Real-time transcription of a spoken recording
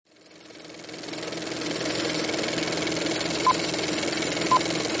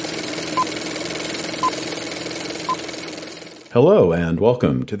Hello and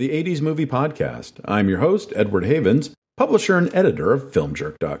welcome to the 80s Movie Podcast. I'm your host, Edward Havens, publisher and editor of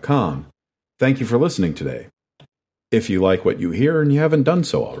FilmJerk.com. Thank you for listening today. If you like what you hear and you haven't done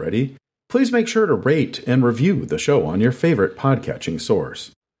so already, please make sure to rate and review the show on your favorite podcatching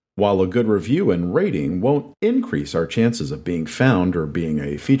source. While a good review and rating won't increase our chances of being found or being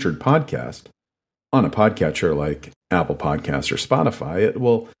a featured podcast, on a podcatcher like Apple Podcasts or Spotify, it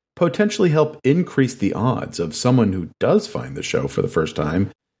will potentially help increase the odds of someone who does find the show for the first time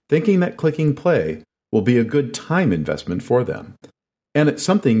thinking that clicking play will be a good time investment for them. And it's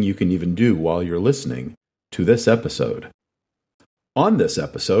something you can even do while you're listening to this episode. On this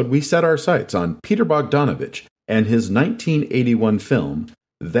episode, we set our sights on Peter Bogdanovich and his 1981 film,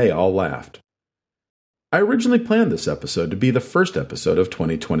 They All Laughed. I originally planned this episode to be the first episode of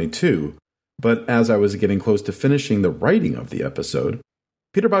 2022, but as I was getting close to finishing the writing of the episode,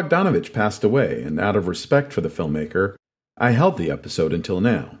 Peter Bogdanovich passed away, and out of respect for the filmmaker, I held the episode until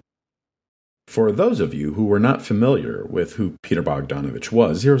now. For those of you who were not familiar with who Peter Bogdanovich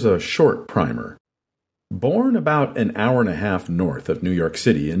was, here's a short primer. Born about an hour and a half north of New York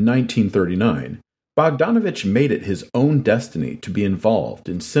City in 1939, Bogdanovich made it his own destiny to be involved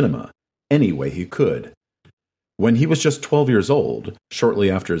in cinema any way he could. When he was just 12 years old, shortly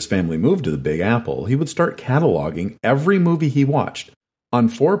after his family moved to the Big Apple, he would start cataloging every movie he watched on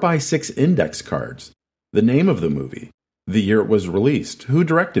 4x6 index cards, the name of the movie, the year it was released, who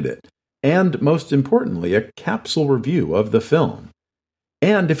directed it, and, most importantly, a capsule review of the film.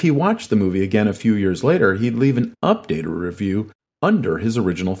 And if he watched the movie again a few years later, he'd leave an updated review under his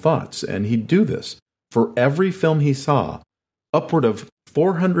original thoughts, and he'd do this for every film he saw, upward of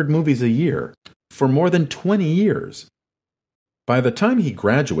 400 movies a year, for more than 20 years. By the time he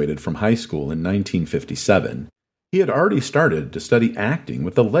graduated from high school in 1957, he had already started to study acting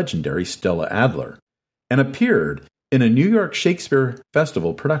with the legendary Stella Adler, and appeared in a New York Shakespeare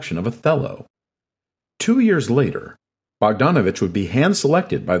Festival production of Othello. 2 years later, Bogdanovich would be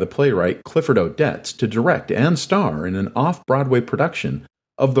hand-selected by the playwright Clifford Odets to direct and star in an off-Broadway production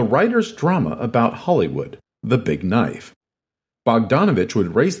of the writer's drama about Hollywood, The Big Knife. Bogdanovich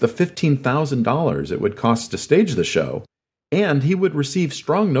would raise the $15,000 it would cost to stage the show, and he would receive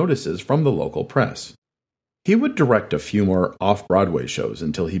strong notices from the local press. He would direct a few more off-Broadway shows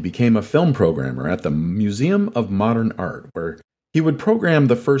until he became a film programmer at the Museum of Modern Art, where he would program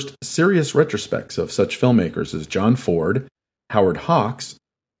the first serious retrospects of such filmmakers as John Ford, Howard Hawks,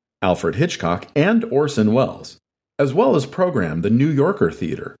 Alfred Hitchcock, and Orson Welles, as well as program the New Yorker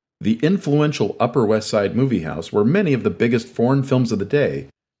Theater, the influential Upper West Side movie house where many of the biggest foreign films of the day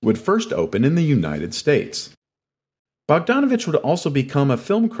would first open in the United States. Bogdanovich would also become a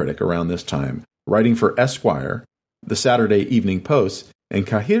film critic around this time, writing for Esquire, the Saturday Evening Post, and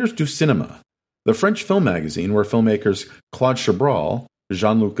Cahiers du Cinéma, the French film magazine where filmmakers Claude Chabrol,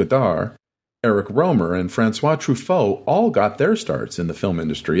 Jean-Luc Godard, Eric Rohmer, and François Truffaut all got their starts in the film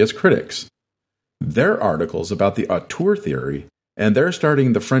industry as critics. Their articles about the auteur theory and their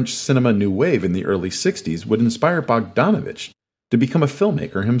starting the French cinema new wave in the early 60s would inspire Bogdanovich to become a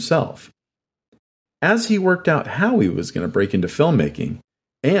filmmaker himself. As he worked out how he was going to break into filmmaking,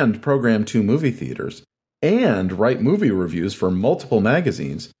 and program 2 movie theaters, and write movie reviews for multiple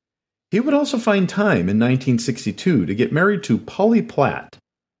magazines, he would also find time in 1962 to get married to Polly Platt,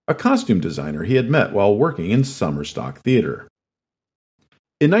 a costume designer he had met while working in summer stock theater.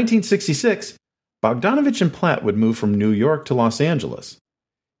 In 1966, Bogdanovich and Platt would move from New York to Los Angeles.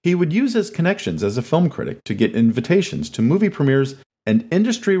 He would use his connections as a film critic to get invitations to movie premieres and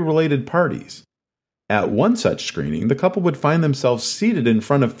industry-related parties. At one such screening, the couple would find themselves seated in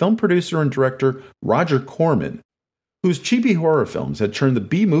front of film producer and director Roger Corman, whose cheapy horror films had turned the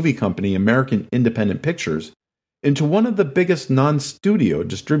B-movie company American Independent Pictures into one of the biggest non-studio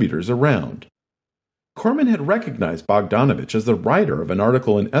distributors around. Corman had recognized Bogdanovich as the writer of an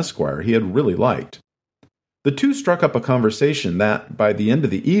article in Esquire he had really liked. The two struck up a conversation that, by the end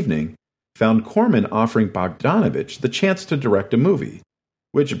of the evening, found Corman offering Bogdanovich the chance to direct a movie,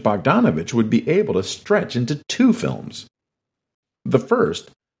 which Bogdanovich would be able to stretch into 2 films. The first,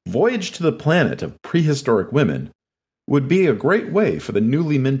 Voyage to the Planet of Prehistoric Women, would be a great way for the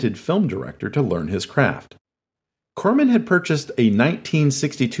newly minted film director to learn his craft. Corman had purchased a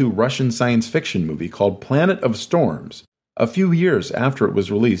 1962 Russian science fiction movie called Planet of Storms a few years after it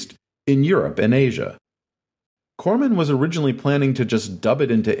was released in Europe and Asia. Corman was originally planning to just dub it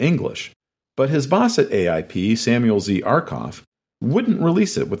into English, but his boss at AIP, Samuel Z. Arkoff, wouldn't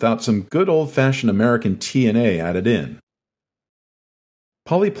release it without some good old-fashioned American TNA added in.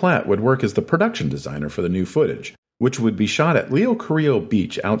 Polly Platt would work as the production designer for the new footage, which would be shot at Leo Carrillo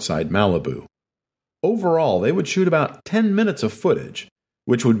Beach outside Malibu. Overall, they would shoot about 10 minutes of footage,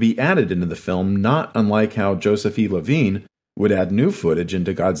 which would be added into the film, not unlike how Joseph E. Levine would add new footage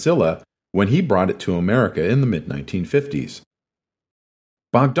into Godzilla when he brought it to America in the mid-1950s.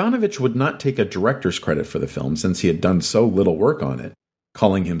 Bogdanovich would not take a director's credit for the film since he had done so little work on it,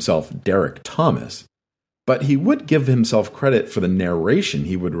 calling himself Derek Thomas, but he would give himself credit for the narration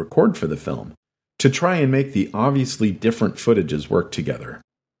he would record for the film, to try and make the obviously different footages work together.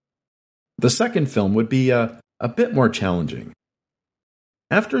 The second film would be a bit more challenging.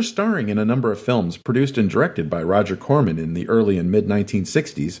 After starring in a number of films produced and directed by Roger Corman in the early and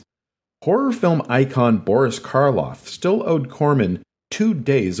mid-1960s, horror film icon Boris Karloff still owed Corman 2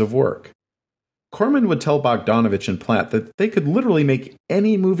 days of work. Corman would tell Bogdanovich and Platt that they could literally make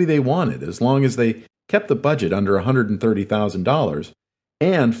any movie they wanted as long as they kept the budget under $130,000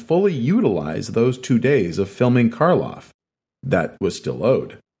 and fully utilized those 2 days of filming Karloff. That was still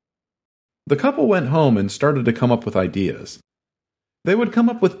owed. The couple went home and started to come up with ideas. They would come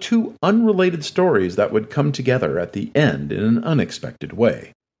up with 2 unrelated stories that would come together at the end in an unexpected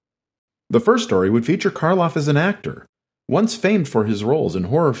way. The first story would feature Karloff as an actor, once famed for his roles in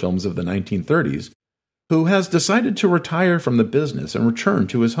horror films of the 1930s, who has decided to retire from the business and return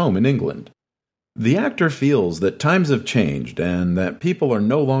to his home in England. The actor feels that times have changed and that people are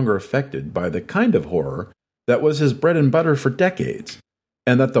no longer affected by the kind of horror that was his bread and butter for decades,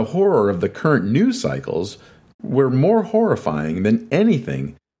 and that the horror of the current news cycles were more horrifying than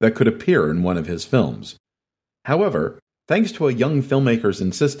anything that could appear in one of his films. However, thanks to a young filmmaker's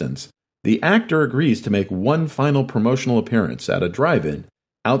insistence, the actor agrees to make one final promotional appearance at a drive-in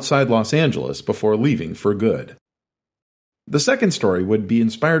outside Los Angeles before leaving for good. The second story would be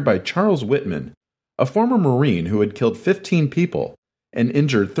inspired by Charles Whitman, a former Marine who had killed 15 people and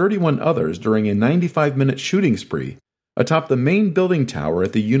injured 31 others during a 95-minute shooting spree atop the main building tower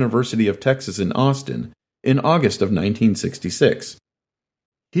at the University of Texas in Austin in August of 1966.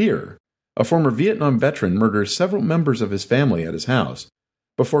 Here, a former Vietnam veteran murders several members of his family at his house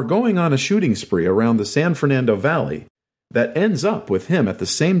before going on a shooting spree around the San Fernando Valley that ends up with him at the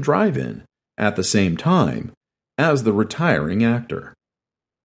same drive-in at the same time as the retiring actor.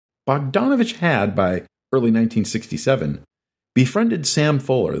 Bogdanovich had, by early 1967, befriended Sam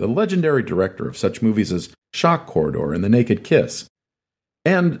Fuller, the legendary director of such movies as Shock Corridor and The Naked Kiss,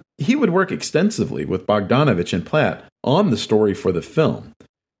 and he would work extensively with Bogdanovich and Platt on the story for the film,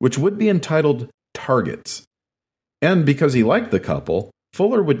 which would be entitled Targets. And because he liked the couple,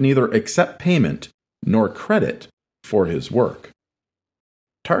 Fuller would neither accept payment nor credit for his work.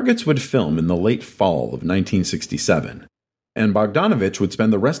 Targets would film in the late fall of 1967, and Bogdanovich would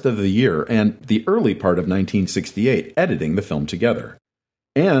spend the rest of the year and the early part of 1968 editing the film together.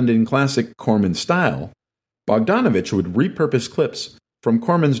 And in classic Corman style, Bogdanovich would repurpose clips from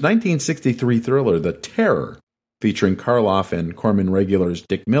Corman's 1963 thriller The Terror, featuring Karloff and Corman regulars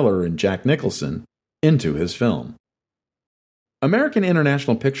Dick Miller and Jack Nicholson, into his film. American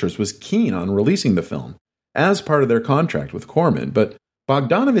International Pictures was keen on releasing the film as part of their contract with Corman, but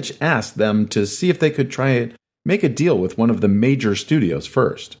Bogdanovich asked them to see if they could try and make a deal with one of the major studios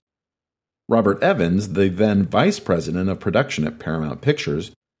first. Robert Evans, the then vice president of production at Paramount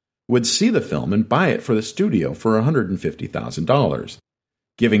Pictures, would see the film and buy it for the studio for $150,000,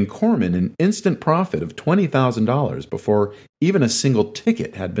 giving Corman an instant profit of $20,000 before even a single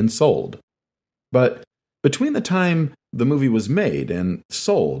ticket had been sold. But between the time the movie was made and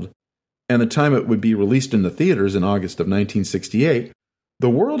sold and the time it would be released in the theaters in August of 1968, the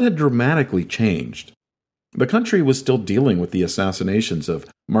world had dramatically changed. The country was still dealing with the assassinations of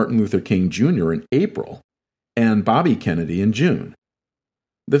Martin Luther King Jr. in April and Bobby Kennedy in June.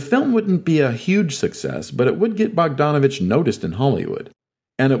 The film wouldn't be a huge success, but it would get Bogdanovich noticed in Hollywood,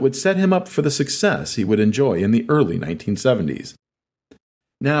 and it would set him up for the success he would enjoy in the early 1970s.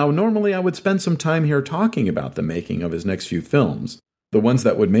 Now, normally I would spend some time here talking about the making of his next few films, the ones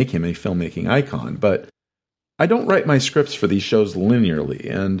that would make him a filmmaking icon, but I don't write my scripts for these shows linearly,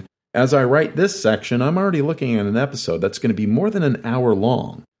 and as I write this section, I'm already looking at an episode that's going to be more than an hour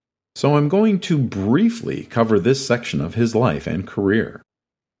long, so I'm going to briefly cover this section of his life and career.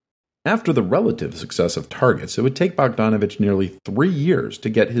 After the relative success of Targets, it would take Bogdanovich nearly 3 years to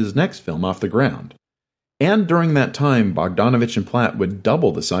get his next film off the ground. And during that time, Bogdanovich and Platt would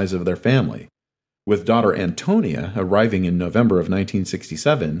double the size of their family, with daughter Antonia arriving in November of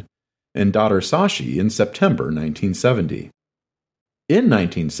 1967 and daughter Sashi in September 1970. In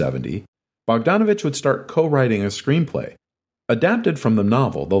 1970, Bogdanovich would start co-writing a screenplay, adapted from the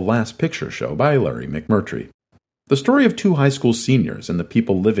novel The Last Picture Show by Larry McMurtry. The story of 2 high school seniors and the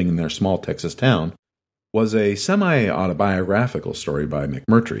people living in their small Texas town was a semi-autobiographical story by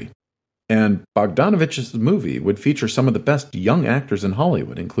McMurtry, And Bogdanovich's movie would feature some of the best young actors in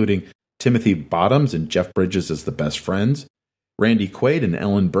Hollywood, including Timothy Bottoms and Jeff Bridges as the best friends, Randy Quaid and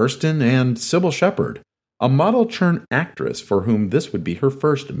Ellen Burstyn, and Sybil Shepherd, a model-turned actress for whom this would be her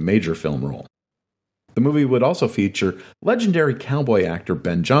first major film role. The movie would also feature legendary cowboy actor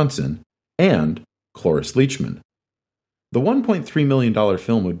Ben Johnson and Cloris Leachman. The $1.3 million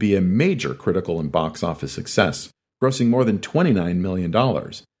film would be a major critical and box office success, grossing more than $29 million.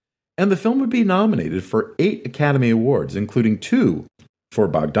 And the film would be nominated for 8 Academy Awards, including 2 for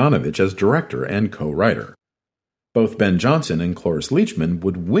Bogdanovich as director and co-writer. Both Ben Johnson and Cloris Leachman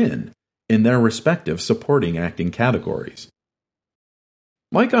would win in their respective supporting acting categories.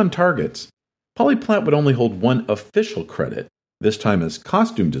 Like on Targets, Polly Platt would only hold one official credit, this time as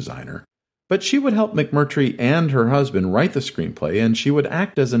costume designer, but she would help McMurtry and her husband write the screenplay, and she would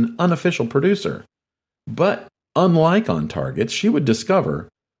act as an unofficial producer. But unlike on Targets, she would discover,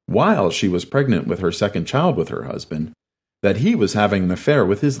 while she was pregnant with her second child with her husband, that he was having an affair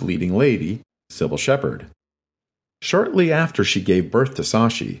with his leading lady, Sybil Shepherd. Shortly after she gave birth to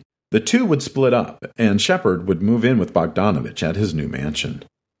Sashi, the two would split up, and Shepherd would move in with Bogdanovich at his new mansion.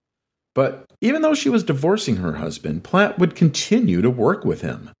 But even though she was divorcing her husband, Platt would continue to work with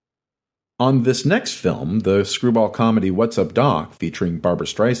him. On this next film, the screwball comedy What's Up Doc, featuring Barbra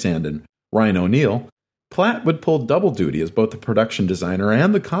Streisand and Ryan O'Neal, Platt would pull double duty as both the production designer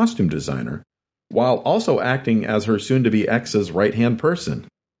and the costume designer, while also acting as her soon-to-be ex's right-hand person.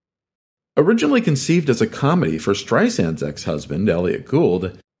 Originally conceived as a comedy for Streisand's ex-husband, Elliot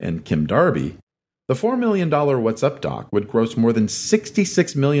Gould, and Kim Darby, the $4 million What's Up Doc would gross more than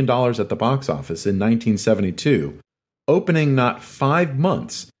 $66 million at the box office in 1972, opening not 5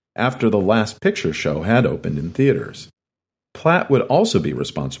 months after The Last Picture Show had opened in theaters. Platt would also be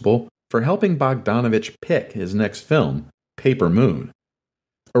responsible for helping Bogdanovich pick his next film, Paper Moon.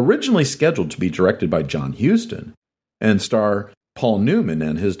 Originally scheduled to be directed by John Huston and star Paul Newman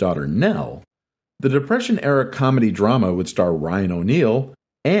and his daughter Nell, the Depression-era comedy drama would star Ryan O'Neal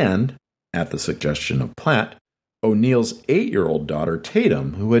and, at the suggestion of Platt, O'Neal's 8-year-old daughter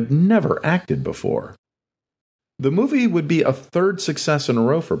Tatum, who had never acted before. The movie would be a third success in a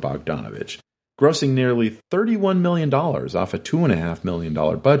row for Bogdanovich, grossing nearly $31 million off a $2.5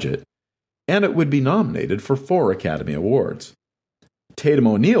 million budget, and it would be nominated for 4 Academy Awards. Tatum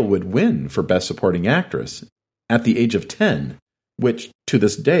O'Neal would win for Best Supporting Actress at the age of 10, which to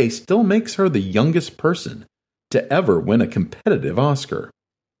this day still makes her the youngest person to ever win a competitive Oscar.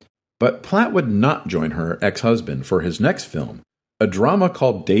 But Platt would not join her ex-husband for his next film, a drama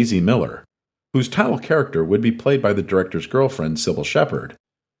called Daisy Miller, whose title character would be played by the director's girlfriend, Sybil Shepherd,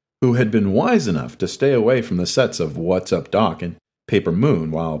 who had been wise enough to stay away from the sets of What's Up Doc and Paper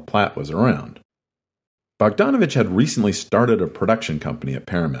Moon while Platt was around. Bogdanovich had recently started a production company at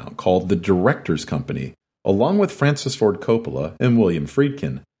Paramount called the Directors Company, along with Francis Ford Coppola and William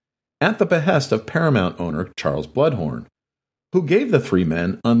Friedkin, at the behest of Paramount owner Charles Bluhdorn, who gave the 3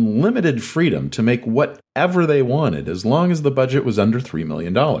 men unlimited freedom to make whatever they wanted as long as the budget was under $3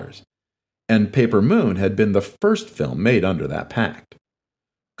 million. And Paper Moon had been the first film made under that pact.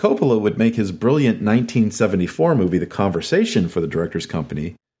 Coppola would make his brilliant 1974 movie The Conversation for the Directors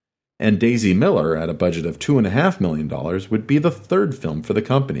Company, and Daisy Miller, at a budget of $2.5 million, would be the third film for the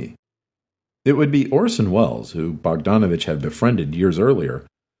company. It would be Orson Welles, who Bogdanovich had befriended years earlier,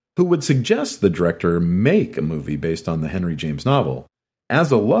 who would suggest the director make a movie based on the Henry James novel,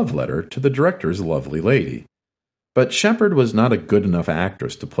 as a love letter to the director's lovely lady. But Shepherd was not a good enough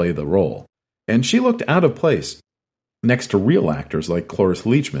actress to play the role, and she looked out of place next to real actors like Cloris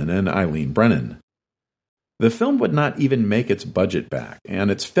Leachman and Eileen Brennan. The film would not even make its budget back, and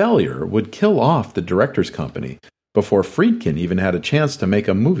its failure would kill off the Directors Company before Friedkin even had a chance to make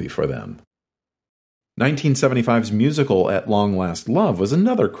a movie for them. 1975's musical At Long Last Love was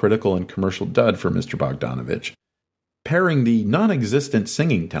another critical and commercial dud for Mr. Bogdanovich, pairing the non-existent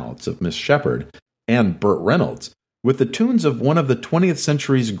singing talents of Miss Shepherd and Burt Reynolds with the tunes of one of the 20th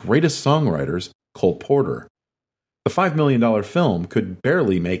century's greatest songwriters, Cole Porter. The $5 million film could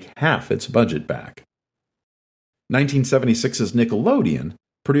barely make half its budget back. 1976's Nickelodeon,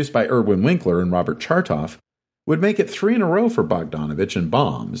 produced by Irwin Winkler and Robert Chartoff, would make it 3 in a row for Bogdanovich and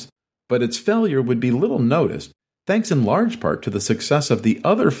Bombs, but its failure would be little noticed, thanks in large part to the success of the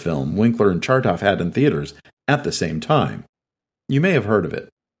other film Winkler and Chartoff had in theaters at the same time. You may have heard of it.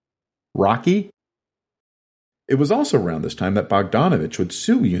 Rocky? It was also around this time that Bogdanovich would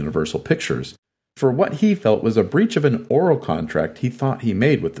sue Universal Pictures for what he felt was a breach of an oral contract he thought he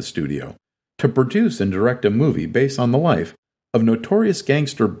made with the studio to produce and direct a movie based on the life of notorious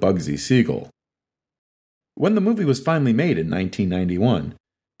gangster Bugsy Siegel. When the movie was finally made in 1991,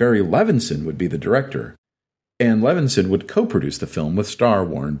 Barry Levinson would be the director, and Levinson would co-produce the film with star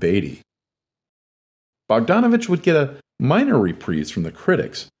Warren Beatty. Bogdanovich would get a minor reprise from the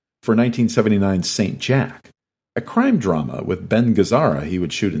critics for 1979's St. Jack, a crime drama with Ben Gazzara he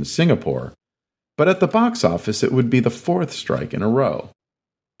would shoot in Singapore, but at the box office it would be the fourth strike in a row.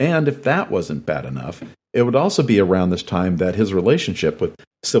 And if that wasn't bad enough, it would also be around this time that his relationship with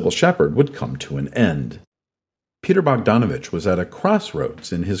Sybil Shepherd would come to an end. Peter Bogdanovich was at a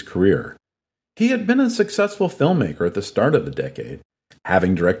crossroads in his career. He had been a successful filmmaker at the start of the decade,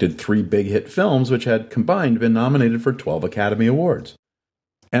 having directed 3 big hit films which had combined been nominated for 12 Academy Awards.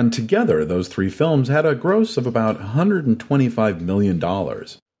 And together, those 3 films had a gross of about $125 million,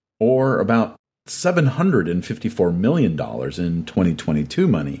 or about $754 million in 2022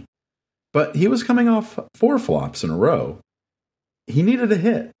 money. But he was coming off 4 flops in a row. He needed a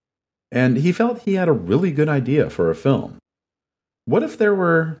hit, and he felt he had a really good idea for a film. What if there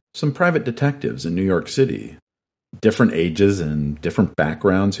were some private detectives in New York City, different ages and different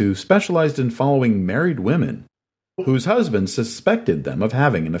backgrounds, who specialized in following married women whose husbands suspected them of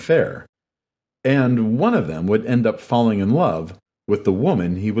having an affair, and one of them would end up falling in love with the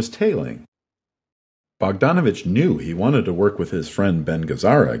woman he was tailing? Bogdanovich knew he wanted to work with his friend Ben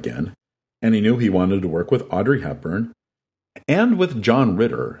Gazzara again, and he knew he wanted to work with Audrey Hepburn and with John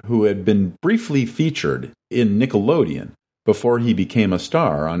Ritter, who had been briefly featured in Nickelodeon before he became a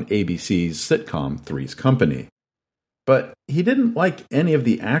star on ABC's sitcom Three's Company. But he didn't like any of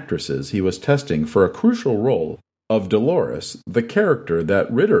the actresses he was testing for a crucial role of Dolores, the character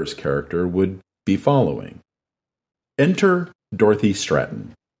that Ritter's character would be following. Enter Dorothy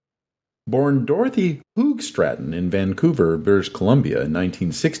Stratten. Born Dorothy Hoog Stratten in Vancouver, British Columbia in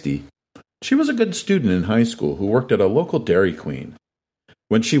 1960, she was a good student in high school who worked at a local Dairy Queen.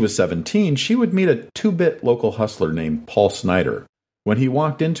 When she was 17, she would meet a 2-bit local hustler named Paul Snider when he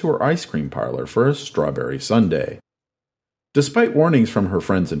walked into her ice cream parlor for a strawberry sundae. Despite warnings from her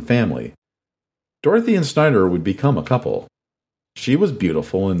friends and family, Dorothy and Snider would become a couple. She was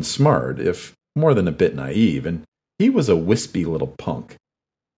beautiful and smart, if more than a bit naive, and he was a wispy little punk.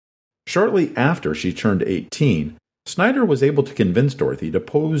 Shortly after she turned 18, Snider was able to convince Dorothy to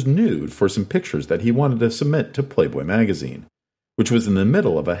pose nude for some pictures that he wanted to submit to Playboy magazine, which was in the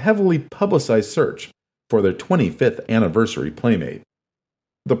middle of a heavily publicized search for their 25th anniversary Playmate.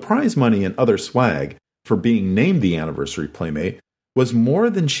 The prize money and other swag for being named the anniversary Playmate was more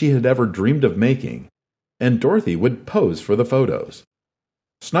than she had ever dreamed of making, and Dorothy would pose for the photos.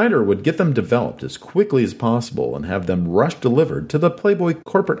 Snider would get them developed as quickly as possible and have them rush-delivered to the Playboy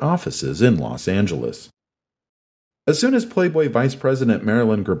corporate offices in Los Angeles. As soon as Playboy Vice President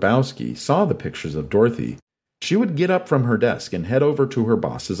Marilyn Grabowski saw the pictures of Dorothy, she would get up from her desk and head over to her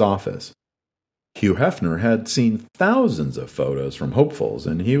boss's office. Hugh Hefner had seen thousands of photos from hopefuls,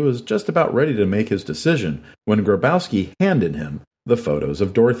 and he was just about ready to make his decision when Grabowski handed him the photos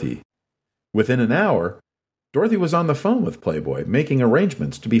of Dorothy. Within an hour, Dorothy was on the phone with Playboy, making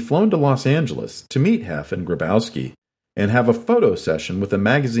arrangements to be flown to Los Angeles to meet Hef and Grabowski and have a photo session with the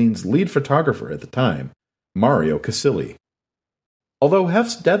magazine's lead photographer at the time, Mario Casilli. Although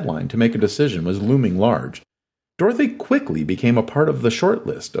Hef's deadline to make a decision was looming large, Dorothy quickly became a part of the short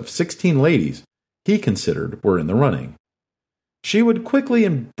list of 16 ladies he considered were in the running. She would quickly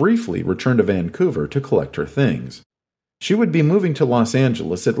and briefly return to Vancouver to collect her things. She would be moving to Los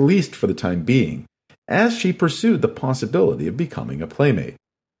Angeles at least for the time being, as she pursued the possibility of becoming a Playmate.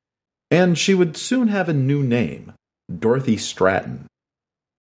 And she would soon have a new name, Dorothy Stratten.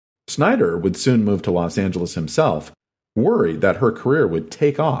 Snider would soon move to Los Angeles himself, worried that her career would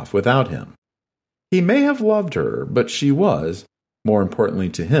take off without him. He may have loved her, but she was, more importantly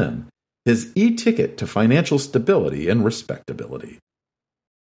to him, his e-ticket to financial stability and respectability.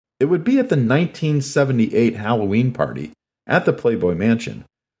 It would be at the 1978 Halloween party at the Playboy Mansion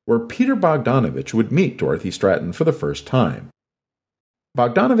where Peter Bogdanovich would meet Dorothy Stratten for the first time.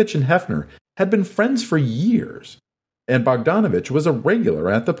 Bogdanovich and Hefner had been friends for years, and Bogdanovich was a regular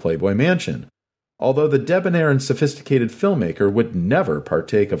at the Playboy Mansion, although the debonair and sophisticated filmmaker would never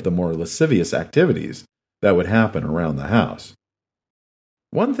partake of the more lascivious activities that would happen around the house.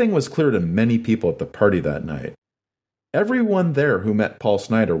 One thing was clear to many people at the party that night. Everyone there who met Paul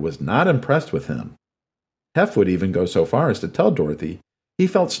Snider was not impressed with him. Hef would even go so far as to tell Dorothy he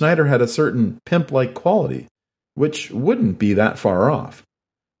felt Snider had a certain pimp-like quality, which wouldn't be that far off.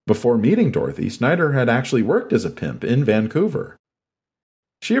 Before meeting Dorothy, Snider had actually worked as a pimp in Vancouver.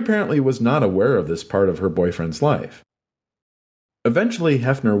 She apparently was not aware of this part of her boyfriend's life. Eventually,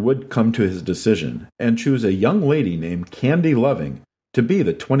 Hefner would come to his decision and choose a young lady named Candy Loving to be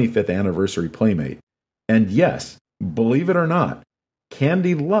the 25th anniversary Playmate. And yes, believe it or not,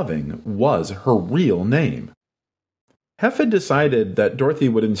 Candy Loving was her real name. Hef had decided that Dorothy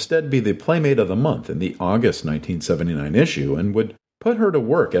would instead be the Playmate of the Month in the August 1979 issue and would put her to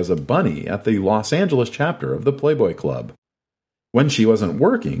work as a bunny at the Los Angeles chapter of the Playboy Club. When she wasn't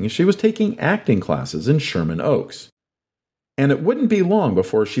working, she was taking acting classes in Sherman Oaks. And it wouldn't be long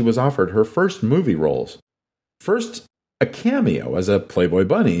before she was offered her first movie roles. First, a cameo as a Playboy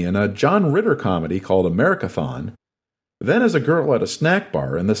bunny in a John Ritter comedy called Americathon, then as a girl at a snack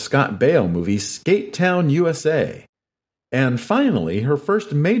bar in the Scott Baio movie Skate Town, USA, and finally her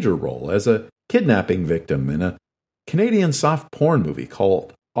first major role as a kidnapping victim in a Canadian soft porn movie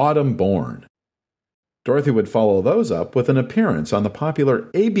called Autumn Born. Dorothy would follow those up with an appearance on the popular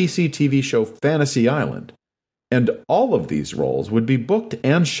ABC TV show Fantasy Island, and all of these roles would be booked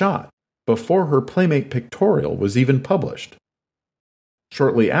and shot before her Playmate pictorial was even published.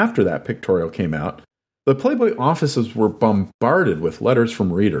 Shortly after that pictorial came out, the Playboy offices were bombarded with letters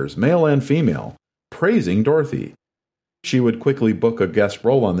from readers, male and female, praising Dorothy. She would quickly book a guest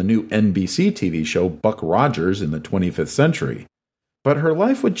role on the new NBC TV show Buck Rogers in the 25th Century. But her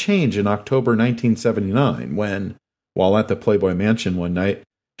life would change in October 1979 when, while at the Playboy Mansion one night,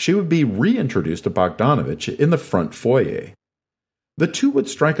 she would be reintroduced to Bogdanovich in the front foyer. The two would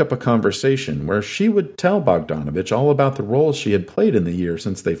strike up a conversation where she would tell Bogdanovich all about the roles she had played in the year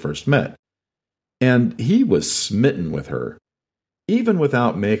since they first met. And he was smitten with her. Even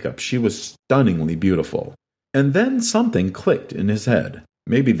without makeup, she was stunningly beautiful. And then something clicked in his head.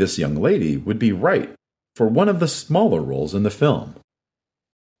 Maybe this young lady would be right for one of the smaller roles in the film.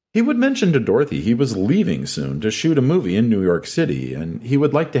 He would mention to Dorothy he was leaving soon to shoot a movie in New York City, and he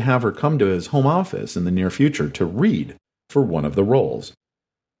would like to have her come to his home office in the near future to read for one of the roles.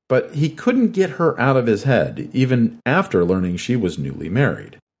 But he couldn't get her out of his head, even after learning she was newly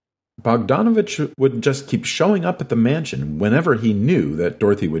married. Bogdanovich would just keep showing up at the mansion whenever he knew that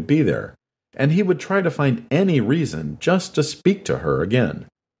Dorothy would be there, and he would try to find any reason just to speak to her again.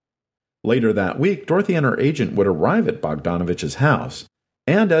 Later that week, Dorothy and her agent would arrive at Bogdanovich's house,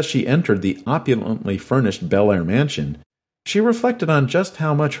 and as she entered the opulently furnished Bel Air mansion, she reflected on just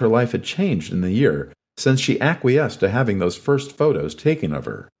how much her life had changed in the year since she acquiesced to having those first photos taken of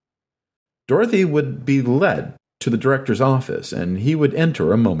her. Dorothy would be led to the director's office, and he would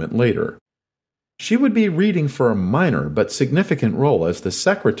enter a moment later. She would be reading for a minor but significant role as the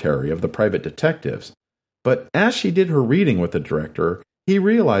secretary of the private detectives, but as she did her reading with the director, he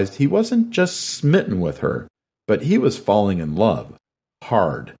realized he wasn't just smitten with her, but he was falling in love.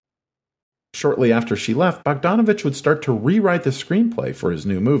 Hard. Shortly after she left, Bogdanovich would start to rewrite the screenplay for his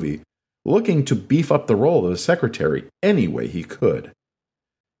new movie, looking to beef up the role of the secretary any way he could.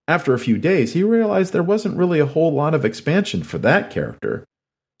 After a few days, he realized there wasn't really a whole lot of expansion for that character,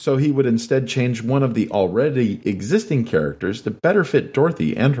 so he would instead change one of the already existing characters to better fit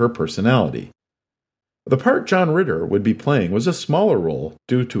Dorothy and her personality. The part John Ritter would be playing was a smaller role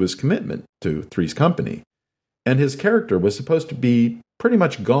due to his commitment to Three's Company, and his character was supposed to be pretty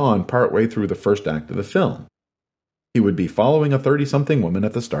much gone partway through the first act of the film. He would be following a 30-something woman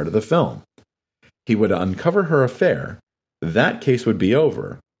at the start of the film. He would uncover her affair, that case would be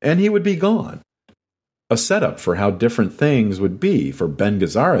over, and he would be gone. A setup for how different things would be for Ben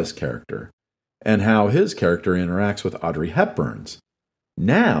Gazzara's character, and how his character interacts with Audrey Hepburn's.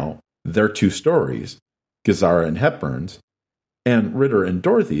 Now, their two stories, Gazzara and Hepburn's, and Ritter and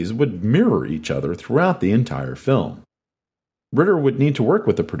Dorothy's, would mirror each other throughout the entire film. Ritter would need to work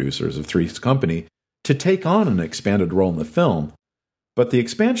with the producers of Three's Company to take on an expanded role in the film, but the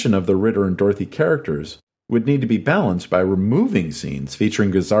expansion of the Ritter and Dorothy characters would need to be balanced by removing scenes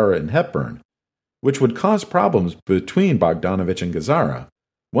featuring Gazzara and Hepburn, which would cause problems between Bogdanovich and Gazzara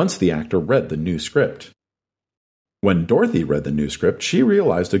once the actor read the new script. When Dorothy read the new script, she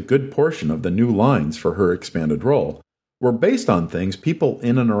realized a good portion of the new lines for her expanded role were based on things people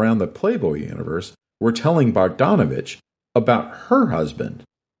in and around the Playboy universe were telling Bogdanovich about her husband.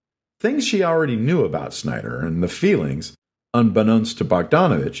 Things she already knew about Snider and the feelings, unbeknownst to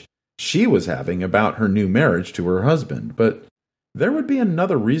Bogdanovich, she was having about her new marriage to her husband. But there would be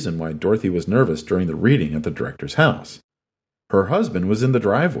another reason why Dorothy was nervous during the reading at the director's house. Her husband was in the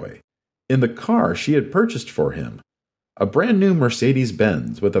driveway, in the car she had purchased for him, a brand new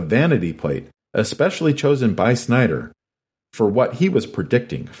Mercedes-Benz with a vanity plate especially chosen by Snider for what he was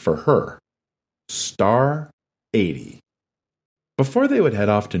predicting for her. Star 80. Before they would head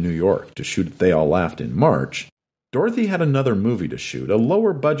off to New York to shoot They All Laughed in March, Dorothy had another movie to shoot, a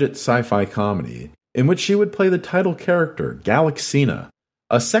lower-budget sci-fi comedy, in which she would play the title character, Galaxina,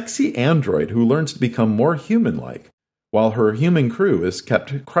 a sexy android who learns to become more human-like, while her human crew is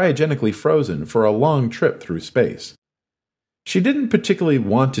kept cryogenically frozen for a long trip through space. She didn't particularly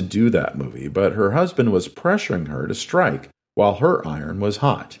want to do that movie, but her husband was pressuring her to strike while her iron was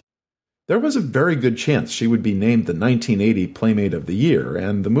hot. There was a very good chance she would be named the 1980 Playmate of the Year,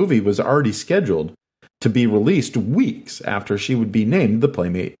 and the movie was already scheduled to be released weeks after she would be named the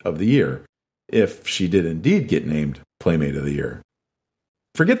Playmate of the Year, if she did indeed get named Playmate of the Year.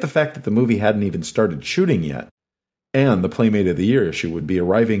 Forget the fact that the movie hadn't even started shooting yet, and the Playmate of the Year issue would be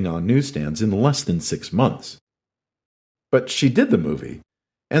arriving on newsstands in less than 6 months. But she did the movie,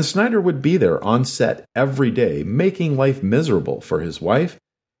 and Snider would be there on set every day, making life miserable for his wife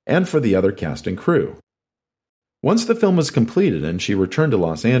and for the other cast and crew. Once the film was completed and she returned to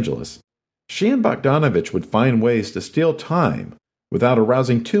Los Angeles, she and Bogdanovich would find ways to steal time without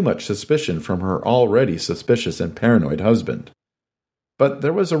arousing too much suspicion from her already suspicious and paranoid husband. But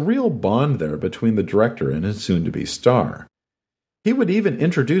there was a real bond there between the director and his soon-to-be star. He would even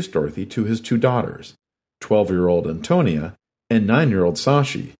introduce Dorothy to his 2 daughters, 12-year-old Antonia and 9-year-old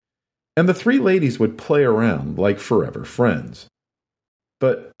Sashi, and the 3 ladies would play around like forever friends.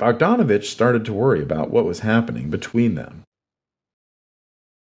 But Bogdanovich started to worry about what was happening between them.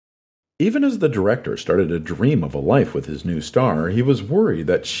 Even as the director started to dream of a life with his new star, he was worried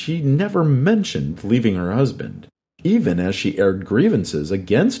that she never mentioned leaving her husband, even as she aired grievances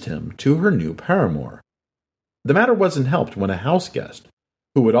against him to her new paramour. The matter wasn't helped when a house guest,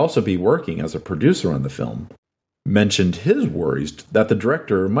 who would also be working as a producer on the film, mentioned his worries that the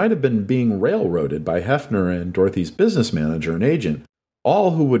director might have been being railroaded by Hefner and Dorothy's business manager and agent,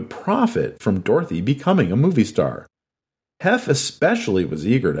 all who would profit from Dorothy becoming a movie star. Hef especially was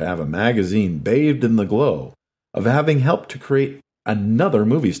eager to have a magazine bathed in the glow of having helped to create another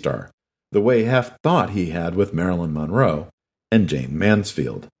movie star, the way Hef thought he had with Marilyn Monroe and Jane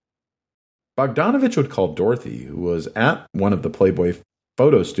Mansfield. Bogdanovich would call Dorothy, who was at one of the Playboy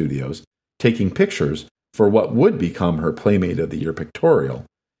photo studios taking pictures for what would become her Playmate of the Year pictorial,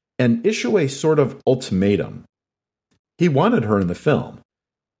 and issue a sort of ultimatum. He wanted her in the film,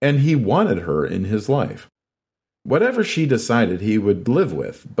 and he wanted her in his life. Whatever she decided he would live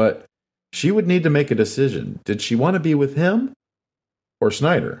with, but she would need to make a decision. Did she want to be with him or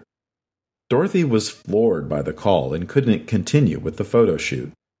Snider? Dorothy was floored by the call and couldn't continue with the photo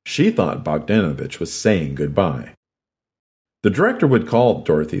shoot. She thought Bogdanovich was saying goodbye. The director would call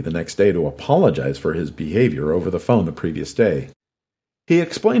Dorothy the next day to apologize for his behavior over the phone the previous day. He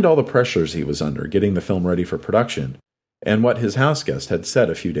explained all the pressures he was under getting the film ready for production and what his houseguest had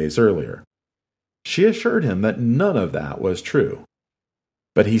said a few days earlier. She assured him that none of that was true.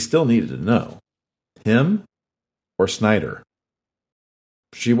 But he still needed to know. Him or Snider?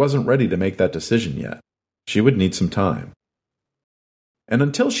 She wasn't ready to make that decision yet. She would need some time. And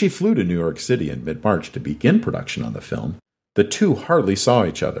until she flew to New York City in mid-March to begin production on the film, the two hardly saw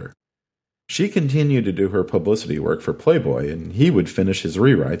each other. She continued to do her publicity work for Playboy, and he would finish his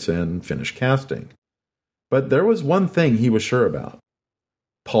rewrites and finish casting. But there was one thing he was sure about.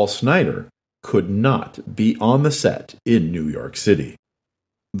 Paul Snider could not be on the set in New York City.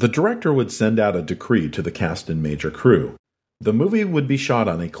 The director would send out a decree to the cast and major crew. The movie would be shot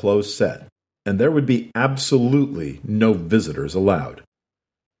on a closed set, and there would be absolutely no visitors allowed.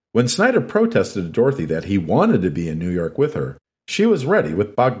 When Snider protested to Dorothy that he wanted to be in New York with her, she was ready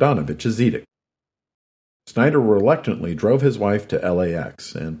with Bogdanovich's edict. Snider reluctantly drove his wife to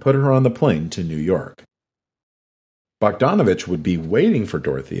LAX and put her on the plane to New York. Bogdanovich would be waiting for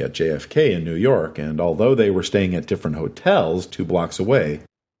Dorothy at JFK in New York, and although they were staying at different hotels 2 blocks away,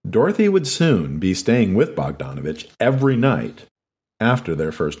 Dorothy would soon be staying with Bogdanovich every night after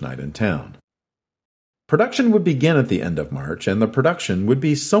their first night in town. Production would begin at the end of March, and the production would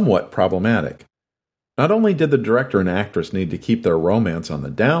be somewhat problematic. Not only did the director and actress need to keep their romance on the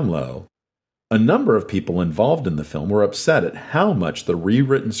down low, a number of people involved in the film were upset at how much the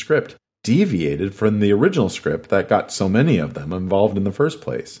rewritten script deviated from the original script that got so many of them involved in the first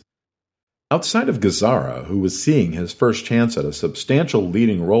place. Outside of Gazzara, who was seeing his first chance at a substantial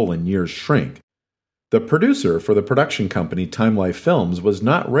leading role in years shrink, the producer for the production company Time Life Films was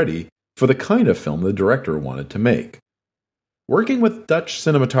not ready for the kind of film the director wanted to make. Working with Dutch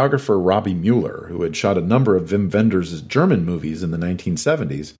cinematographer Robbie Mueller, who had shot a number of Wim Wenders' German movies in the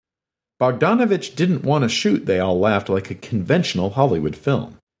 1970s, Bogdanovich didn't want to shoot They All Laughed like a conventional Hollywood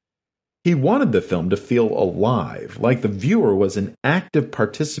film. He wanted the film to feel alive, like the viewer was an active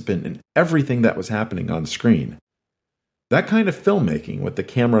participant in everything that was happening on screen. That kind of filmmaking, with the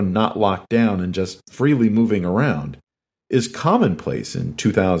camera not locked down and just freely moving around, is commonplace in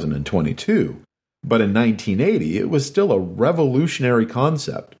 2022, but in 1980 it was still a revolutionary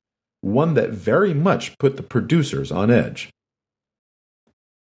concept, one that very much put the producers on edge.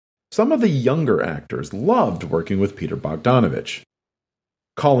 Some of the younger actors loved working with Peter Bogdanovich.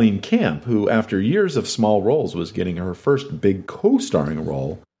 Colleen Camp, who after years of small roles was getting her first big co-starring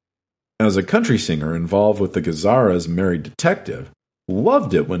role as a country singer involved with the Gazzara's Married Detective,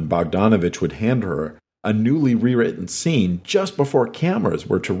 loved it when Bogdanovich would hand her a newly rewritten scene just before cameras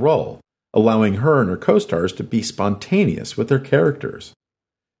were to roll, allowing her and her co-stars to be spontaneous with their characters.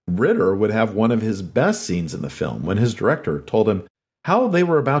 Ritter would have one of his best scenes in the film when his director told him how they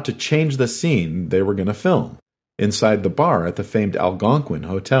were about to change the scene they were going to film inside the bar at the famed Algonquin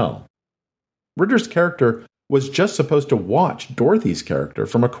Hotel. Ritter's character was just supposed to watch Dorothy's character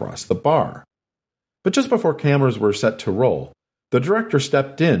from across the bar. But just before cameras were set to roll, the director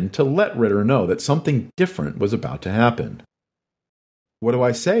stepped in to let Ritter know that something different was about to happen. "What do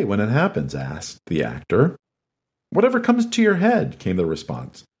I say when it happens?" asked the actor. "Whatever comes to your head," came the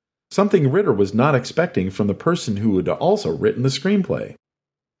response, something Ritter was not expecting from the person who had also written the screenplay.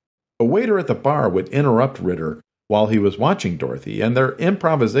 A waiter at the bar would interrupt Ritter while he was watching Dorothy, and their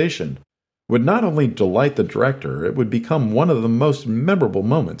improvisation would not only delight the director, it would become one of the most memorable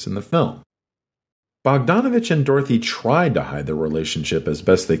moments in the film. Bogdanovich and Dorothy tried to hide their relationship as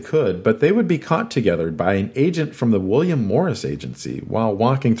best they could, but they would be caught together by an agent from the William Morris Agency while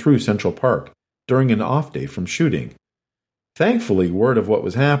walking through Central Park during an off day from shooting. Thankfully, word of what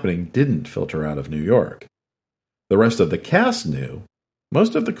was happening didn't filter out of New York. The rest of the cast knew,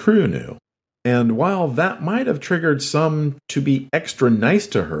 most of the crew knew, and while that might have triggered some to be extra nice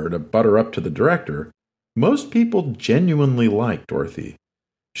to her to butter up to the director, most people genuinely liked Dorothy.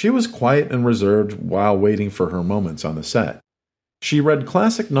 She was quiet and reserved while waiting for her moments on the set. She read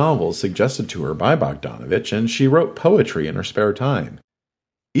classic novels suggested to her by Bogdanovich, and she wrote poetry in her spare time.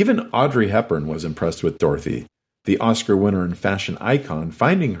 Even Audrey Hepburn was impressed with Dorothy, the Oscar winner and fashion icon,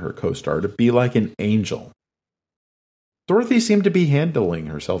 finding her co-star to be like an angel. Dorothy seemed to be handling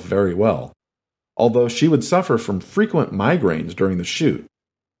herself very well, although she would suffer from frequent migraines during the shoot,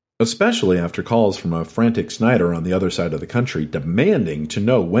 especially after calls from a frantic Snider on the other side of the country demanding to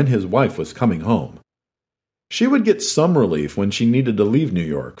know when his wife was coming home. She would get some relief when she needed to leave New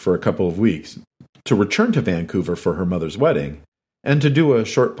York for a couple of weeks to return to Vancouver for her mother's wedding and to do a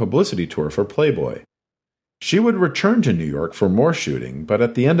short publicity tour for Playboy. She would return to New York for more shooting, but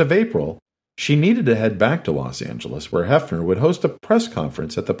at the end of April, she needed to head back to Los Angeles, where Hefner would host a press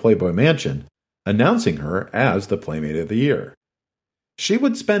conference at the Playboy Mansion, announcing her as the Playmate of the Year. She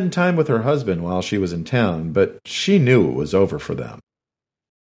would spend time with her husband while she was in town, but she knew it was over for them.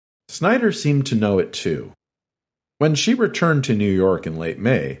 Snider seemed to know it too. When she returned to New York in late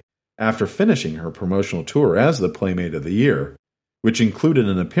May, after finishing her promotional tour as the Playmate of the Year, which included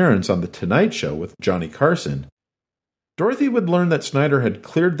an appearance on The Tonight Show with Johnny Carson, Dorothy would learn that Snider had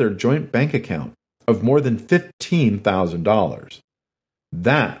cleared their joint bank account of more than $15,000.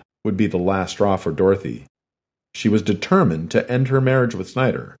 That would be the last straw for Dorothy. She was determined to end her marriage with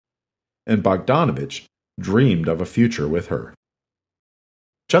Snider, and Bogdanovich dreamed of a future with her.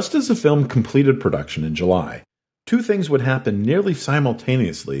 Just as the film completed production in July, two things would happen nearly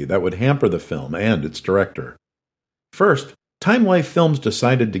simultaneously that would hamper the film and its director. First, Time Life Films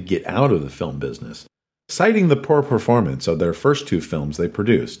decided to get out of the film business, citing the poor performance of their first two films they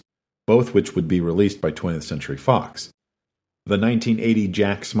produced, both which would be released by 20th Century Fox. The 1980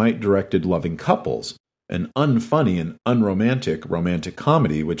 Jack Smite directed Loving Couples, an unfunny and unromantic romantic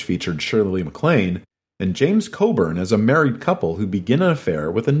comedy which featured Shirley MacLaine and James Coburn as a married couple who begin an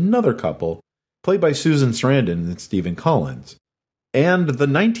affair with another couple played by Susan Sarandon and Stephen Collins. And the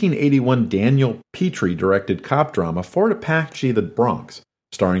 1981 Daniel Petrie directed cop drama Fort Apache the Bronx,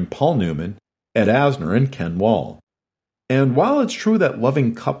 starring Paul Newman, Ed Asner, and Ken Wall. And while it's true that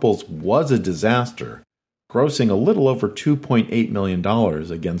Loving Couples was a disaster, grossing a little over $2.8 million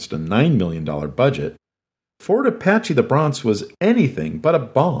against a $9 million budget, Fort Apache the Bronx was anything but a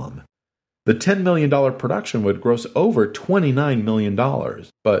bomb. The $10 million production would gross over $29 million,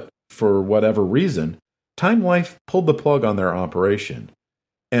 but for whatever reason, Time Life pulled the plug on their operation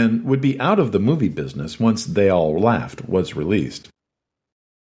and would be out of the movie business once They All Laughed was released.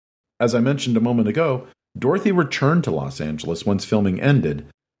 As I mentioned a moment ago, Dorothy returned to Los Angeles once filming ended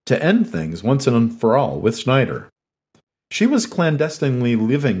to end things once and for all with Snider. She was clandestinely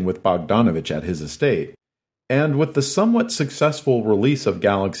living with Bogdanovich at his estate, and with the somewhat successful release of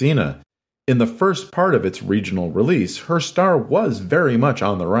Galaxina, in the first part of its regional release, her star was very much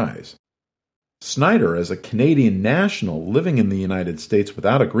on the rise. Snider, as a Canadian national living in the United States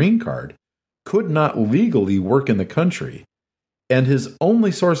without a green card, could not legally work in the country, and his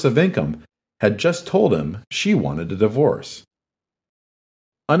only source of income had just told him she wanted a divorce.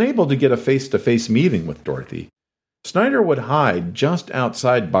 Unable to get a face-to-face meeting with Dorothy, Snider would hide just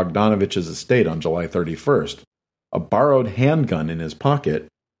outside Bogdanovich's estate on July 31st, a borrowed handgun in his pocket,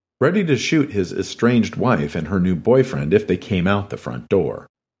 ready to shoot his estranged wife and her new boyfriend if they came out the front door.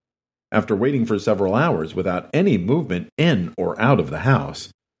 After waiting for several hours without any movement in or out of the house,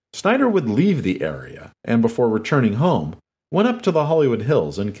 Snider would leave the area and, before returning home, went up to the Hollywood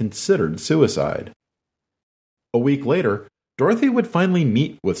Hills and considered suicide. A week later, Dorothy would finally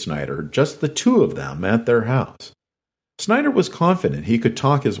meet with Snider, just the two of them, at their house. Snider was confident he could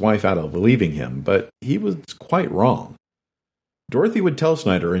talk his wife out of leaving him, but he was quite wrong. Dorothy would tell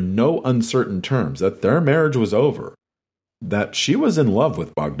Snider in no uncertain terms that their marriage was over, that she was in love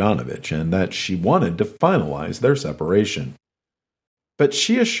with Bogdanovich, and that she wanted to finalize their separation. But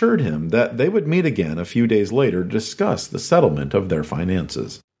she assured him that they would meet again a few days later to discuss the settlement of their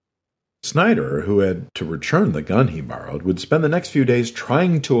finances. Snider, who had to return the gun he borrowed, would spend the next few days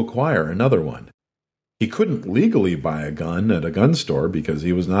trying to acquire another one. He couldn't legally buy a gun at a gun store because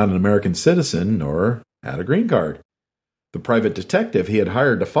he was not an American citizen nor had a green card. The private detective he had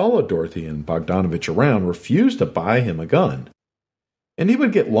hired to follow Dorothy and Bogdanovich around refused to buy him a gun. And he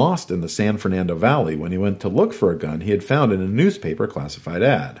would get lost in the San Fernando Valley when he went to look for a gun he had found in a newspaper classified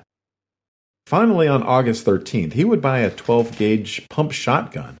ad. Finally, on August 13th, he would buy a 12-gauge pump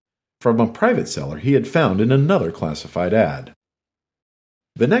shotgun from a private seller he had found in another classified ad.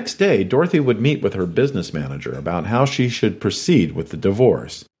 The next day, Dorothy would meet with her business manager about how she should proceed with the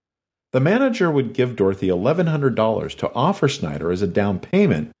divorce. The manager would give Dorothy $1,100 to offer Snider as a down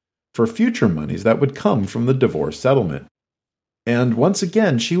payment for future monies that would come from the divorce settlement. And once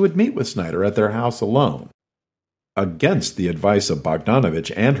again, she would meet with Snider at their house alone. Against the advice of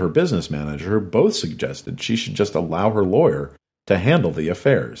Bogdanovich and her business manager, who both suggested she should just allow her lawyer to handle the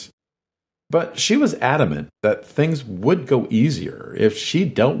affairs. But she was adamant that things would go easier if she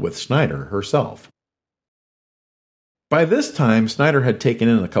dealt with Snider herself. By this time, Snider had taken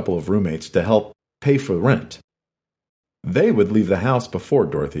in a couple of roommates to help pay for rent. They would leave the house before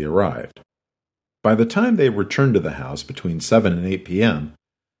Dorothy arrived. By the time they returned to the house between 7 and 8 p.m.,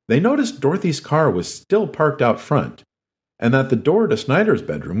 they noticed Dorothy's car was still parked out front, and that the door to Snider's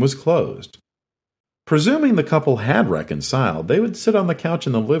bedroom was closed. Presuming the couple had reconciled, they would sit on the couch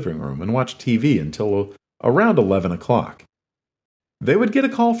in the living room and watch TV until around 11 o'clock. They would get a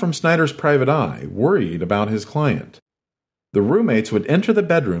call from Snider's private eye, worried about his client. The roommates would enter the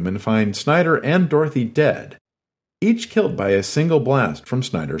bedroom and find Snider and Dorothy dead, each killed by a single blast from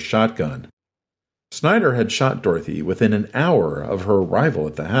Snider's shotgun. Snider had shot Dorothy within an hour of her arrival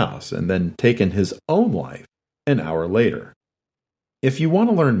at the house and then taken his own life an hour later. If you want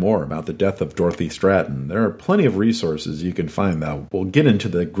to learn more about the death of Dorothy Stratten, there are plenty of resources you can find that will get into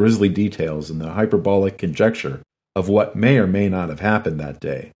the grisly details and the hyperbolic conjecture of what may or may not have happened that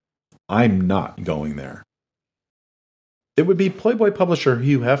day. I'm not going there. It would be Playboy publisher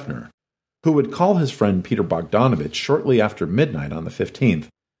Hugh Hefner who would call his friend Peter Bogdanovich shortly after midnight on the 15th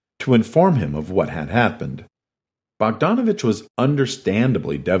to inform him of what had happened. Bogdanovich was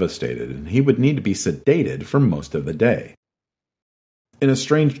understandably devastated, and he would need to be sedated for most of the day. In a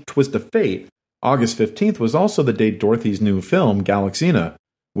strange twist of fate, August 15th was also the day Dorothy's new film, Galaxina,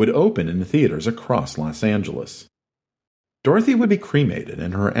 would open in theaters across Los Angeles. Dorothy would be cremated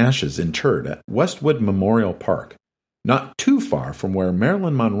and her ashes interred at Westwood Memorial Park, not too far from where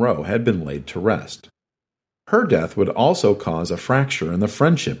Marilyn Monroe had been laid to rest. Her death would also cause a fracture in the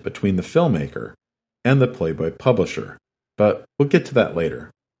friendship between the filmmaker and the Playboy publisher, but we'll get to that later.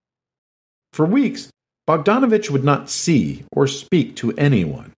 For weeks, Bogdanovich would not see or speak to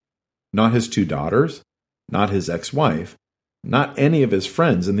anyone, not his two daughters, not his ex-wife, not any of his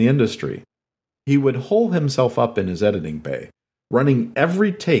friends in the industry. He would hole himself up in his editing bay, running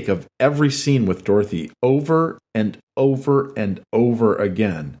every take of every scene with Dorothy over and over and over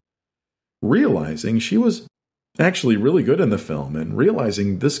again, realizing she was actually really good in the film and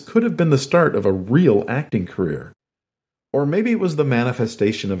realizing this could have been the start of a real acting career. Or maybe it was the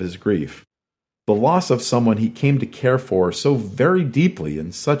manifestation of his grief, the loss of someone he came to care for so very deeply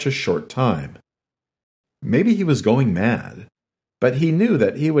in such a short time. Maybe he was going mad, but he knew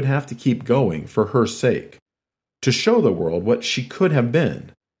that he would have to keep going for her sake, to show the world what she could have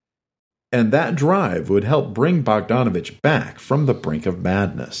been. And that drive would help bring Bogdanovich back from the brink of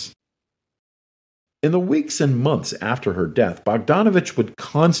madness. In the weeks and months after her death, Bogdanovich would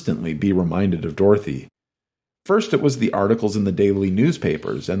constantly be reminded of Dorothy. First, it was the articles in the daily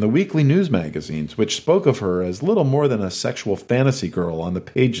newspapers and the weekly news magazines, which spoke of her as little more than a sexual fantasy girl on the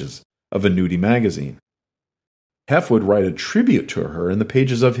pages of a nudie magazine. Hef would write a tribute to her in the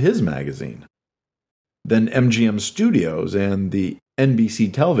pages of his magazine. Then MGM Studios and the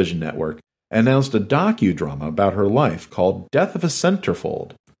NBC television network announced a docudrama about her life called Death of a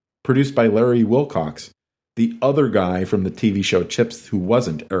Centerfold, produced by Larry Wilcox, the other guy from the TV show Chips who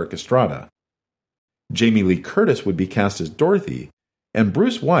wasn't Eric Estrada. Jamie Lee Curtis would be cast as Dorothy, and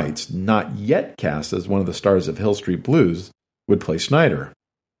Bruce Weitz, not yet cast as one of the stars of Hill Street Blues, would play Snider.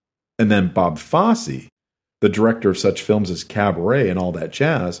 And then Bob Fosse, the director of such films as Cabaret and All That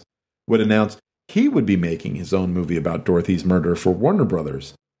Jazz, would announce he would be making his own movie about Dorothy's murder for Warner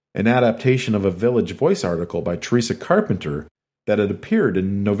Brothers, an adaptation of a Village Voice article by Teresa Carpenter that had appeared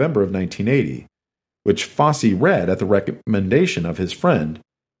in November of 1980, which Fosse read at the recommendation of his friend,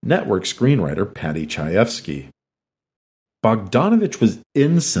 network screenwriter Paddy Chayefsky. Bogdanovich was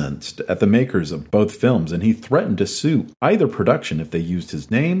incensed at the makers of both films, and he threatened to sue either production if they used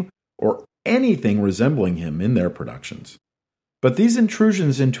his name or anything resembling him in their productions. But these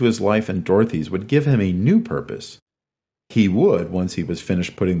intrusions into his life and Dorothy's would give him a new purpose. He would, once he was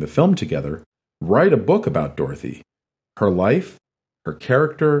finished putting the film together, write a book about Dorothy, her life, her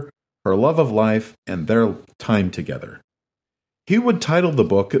character, her love of life, and their time together. He would title the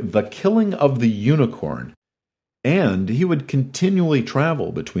book The Killing of the Unicorn, and he would continually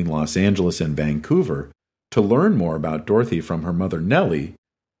travel between Los Angeles and Vancouver to learn more about Dorothy from her mother Nellie,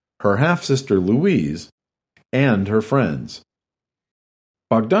 her half-sister Louise, and her friends.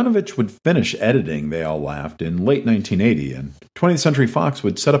 Bogdanovich would finish editing They All Laughed in late 1980, and 20th Century Fox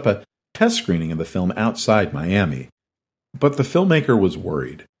would set up a test screening of the film outside Miami. But the filmmaker was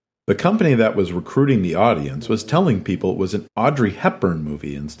worried. The company that was recruiting the audience was telling people it was an Audrey Hepburn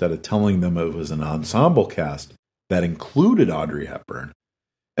movie instead of telling them it was an ensemble cast that included Audrey Hepburn.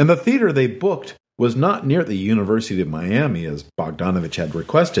 And the theater they booked was not near the University of Miami, as Bogdanovich had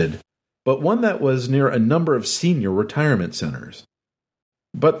requested, but one that was near a number of senior retirement centers.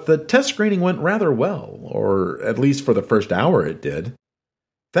 But the test screening went rather well, or at least for the first hour it did.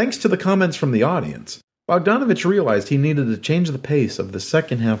 Thanks to the comments from the audience, Bogdanovich realized he needed to change the pace of the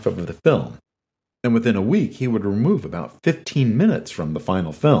second half of the film, and within a week he would remove about 15 minutes from the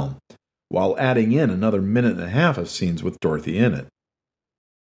final film, while adding in another minute and a half of scenes with Dorothy in it.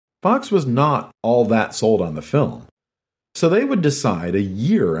 Fox was not all that sold on the film, so they would decide a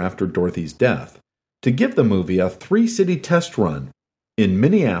year after Dorothy's death to give the movie a 3-city test run in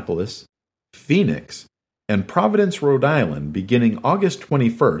Minneapolis, Phoenix, and Providence, Rhode Island beginning August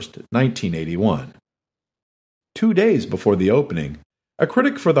 21st, 1981. 2 days before the opening, a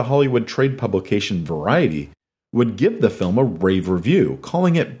critic for the Hollywood trade publication Variety would give the film a rave review,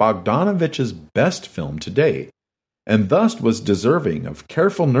 calling it Bogdanovich's best film to date, and thus was deserving of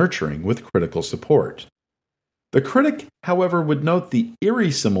careful nurturing with critical support. The critic, however, would note the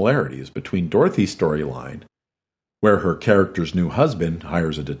eerie similarities between Dorothy's storyline, where her character's new husband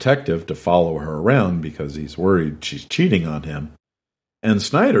hires a detective to follow her around because he's worried she's cheating on him, and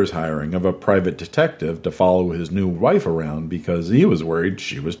Snider's hiring of a private detective to follow his new wife around because he was worried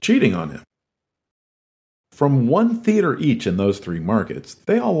she was cheating on him. From one theater each in those 3 markets,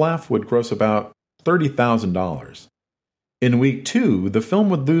 They All Laugh would gross about $30,000. In week 2, the film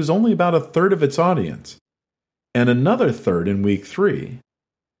would lose only about a third of its audience, and another third in week 3,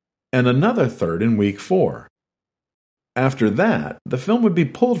 and another third in week 4. After that, the film would be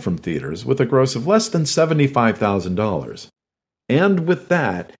pulled from theaters with a gross of less than $75,000. And with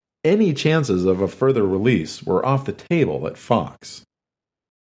that, any chances of a further release were off the table at Fox.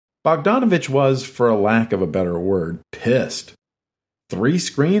 Bogdanovich was, for a lack of a better word, pissed. 3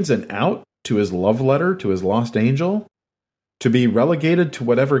 screens and out to his love letter to his lost angel? To be relegated to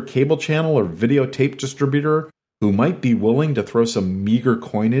whatever cable channel or videotape distributor who might be willing to throw some meager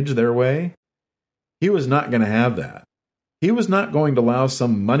coinage their way? He was not going to have that. He was not going to allow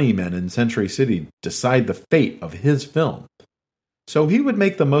some money men in Century City decide the fate of his film. So he would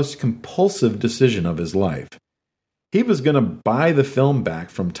make the most compulsive decision of his life. He was going to buy the film back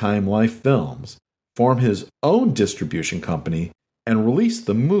from Time Life Films, form his own distribution company, and release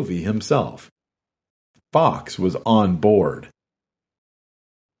the movie himself. Fox was on board.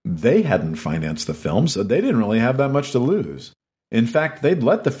 They hadn't financed the film, so they didn't really have that much to lose. In fact, they'd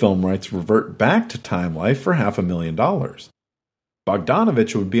let the film rights revert back to Time Life for $500,000.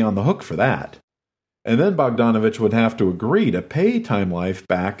 Bogdanovich would be on the hook for that. And then Bogdanovich would have to agree to pay Time Life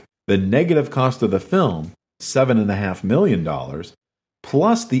back the negative cost of the film, $7.5 million,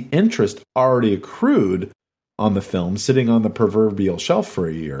 plus the interest already accrued on the film sitting on the proverbial shelf for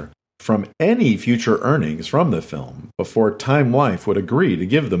a year from any future earnings from the film before Time Life would agree to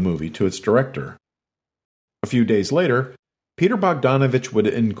give the movie to its director. A few days later, Peter Bogdanovich would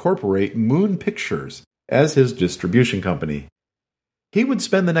incorporate Moon Pictures as his distribution company. He would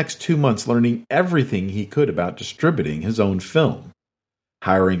spend the next 2 months learning everything he could about distributing his own film.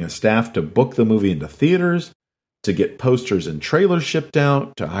 hiring a staff to book the movie into theaters, to get posters and trailers shipped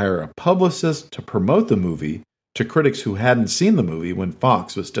out, to hire a publicist to promote the movie to critics who hadn't seen the movie when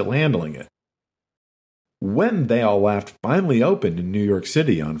Fox was still handling it. When They All Laughed finally opened in New York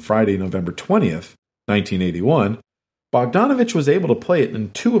City on Friday, November 20th, 1981, Bogdanovich was able to play it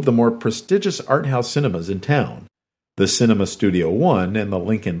in two of the more prestigious art house cinemas in town, the Cinema Studio One and the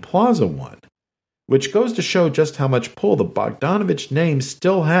Lincoln Plaza One, which goes to show just how much pull the Bogdanovich name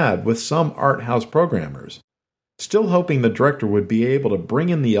still had with some art house programmers, still hoping the director would be able to bring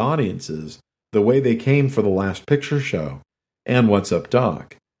in the audiences the way they came for The Last Picture Show, and What's Up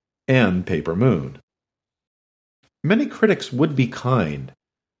Doc, and Paper Moon. Many critics would be kind.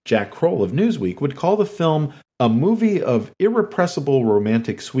 Jack Kroll of Newsweek would call the film a movie of irrepressible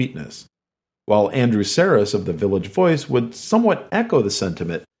romantic sweetness, while Andrew Sarris of The Village Voice would somewhat echo the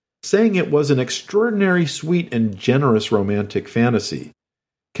sentiment, saying it was an extraordinary sweet and generous romantic fantasy,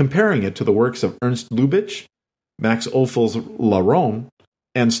 comparing it to the works of Ernst Lubitsch, Max Ophuls' La Ronde,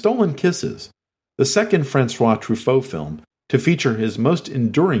 and Stolen Kisses, the second Francois Truffaut film to feature his most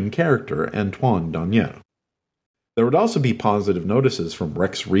enduring character, Antoine Daniel. There would also be positive notices from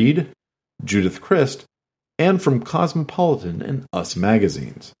Rex Reed, Judith Crist, and from Cosmopolitan and Us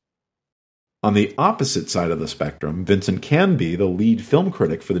magazines. On the opposite side of the spectrum, Vincent Canby, the lead film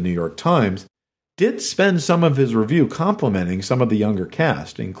critic for the New York Times, did spend some of his review complimenting some of the younger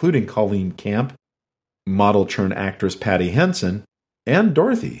cast, including Colleen Camp, model-turned-actress Patty Henson, and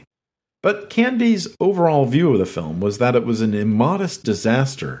Dorothy. But Canby's overall view of the film was that it was an immodest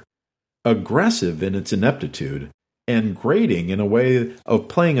disaster, aggressive in its ineptitude, and grating in a way of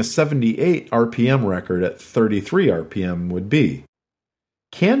playing a 78 RPM record at 33 RPM would be.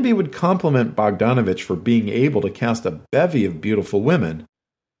 Canby would compliment Bogdanovich for being able to cast a bevy of beautiful women,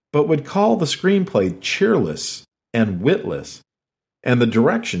 but would call the screenplay cheerless and witless, and the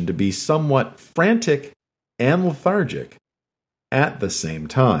direction to be somewhat frantic and lethargic at the same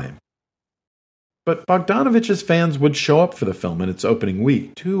time. But Bogdanovich's fans would show up for the film in its opening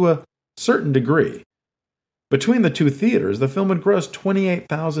week to a certain degree. Between the two theaters, the film would gross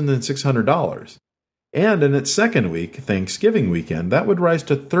 $28,600, and in its second week, Thanksgiving weekend, that would rise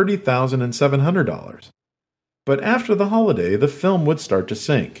to $30,700. But after the holiday, the film would start to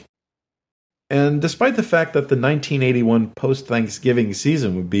sink. And despite the fact that the 1981 post-Thanksgiving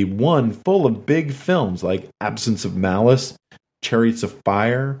season would be one full of big films like Absence of Malice, Chariots of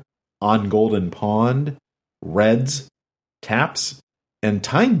Fire, On Golden Pond, Reds, Taps, and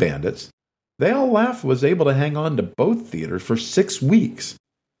Time Bandits, They All Laugh was able to hang on to both theaters for 6 weeks,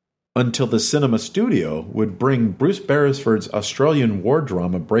 until the Cinema Studio would bring Bruce Beresford's Australian war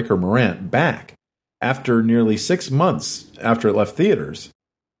drama Breaker Morant back after nearly 6 months after it left theaters,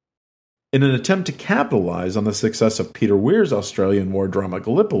 in an attempt to capitalize on the success of Peter Weir's Australian war drama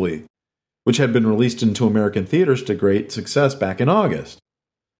Gallipoli, which had been released into American theaters to great success back in August.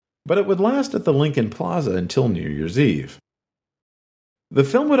 But it would last at the Lincoln Plaza until New Year's Eve. The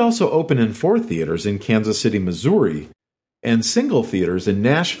film would also open in 4 theaters in Kansas City, Missouri, and single theaters in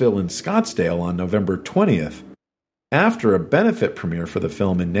Nashville and Scottsdale on November 20th, after a benefit premiere for the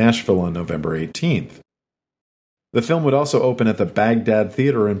film in Nashville on November 18th. The film would also open at the Baghdad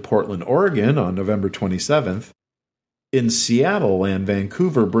Theater in Portland, Oregon on November 27th, in Seattle and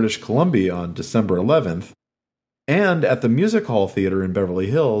Vancouver, British Columbia on December 11th, and at the Music Hall Theater in Beverly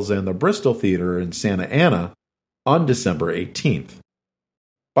Hills and the Bristol Theater in Santa Ana on December 18th.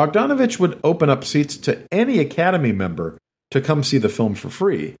 Bogdanovich would open up seats to any Academy member to come see the film for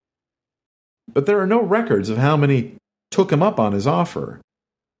free, but there are no records of how many took him up on his offer.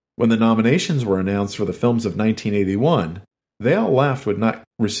 When the nominations were announced for the films of 1981, They All Laughed would not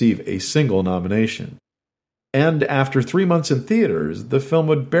receive a single nomination. And after 3 months in theaters, the film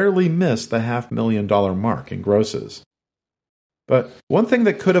would barely miss the $500,000 mark in grosses. But one thing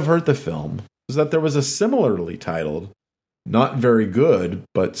that could have hurt the film was that there was a similarly titled, not very good,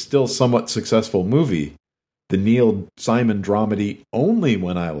 but still somewhat successful movie, the Neil Simon dramedy Only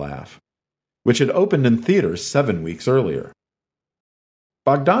When I Laugh, which had opened in theaters 7 weeks earlier.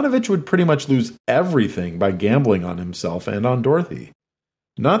 Bogdanovich would pretty much lose everything by gambling on himself and on Dorothy.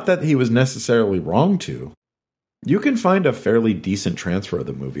 Not that he was necessarily wrong to. You can find a fairly decent transfer of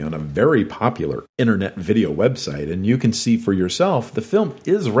the movie on a very popular internet video website, and you can see for yourself the film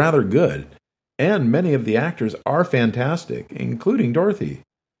is rather good, and many of the actors are fantastic, including Dorothy.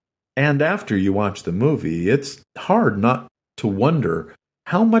 And after you watch the movie, it's hard not to wonder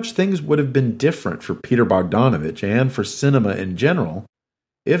how much things would have been different for Peter Bogdanovich and for cinema in general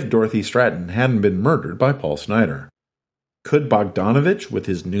if Dorothy Stratten hadn't been murdered by Paul Snider. Could Bogdanovich, with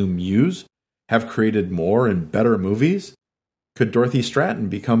his new muse, have created more and better movies? Could Dorothy Stratten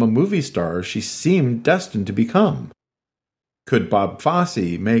become a movie star she seemed destined to become? Could Bob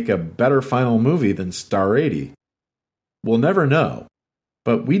Fosse make a better final movie than Star 80? We'll never know,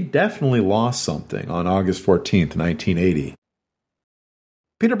 but we definitely lost something on August 14th, 1980.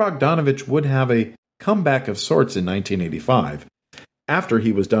 Peter Bogdanovich would have a comeback of sorts in 1985, after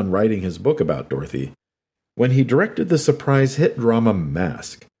he was done writing his book about Dorothy, when he directed the surprise hit drama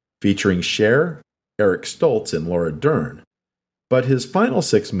Mask, featuring Cher, Eric Stoltz, and Laura Dern. But his final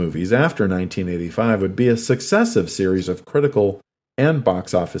 6 movies after 1985 would be a successive series of critical and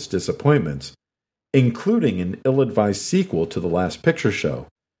box office disappointments, including an ill-advised sequel to The Last Picture Show,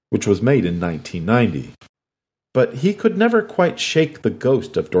 which was made in 1990. But he could never quite shake the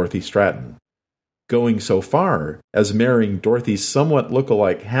ghost of Dorothy Stratten, going so far as marrying Dorothy's somewhat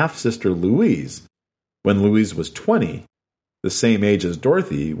look-alike half-sister Louise when Louise was 20, the same age as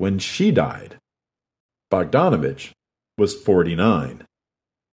Dorothy when she died. Bogdanovich was 49.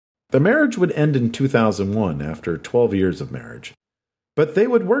 The marriage would end in 2001 after 12 years of marriage, but they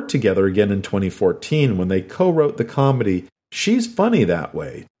would work together again in 2014 when they co-wrote the comedy She's Funny That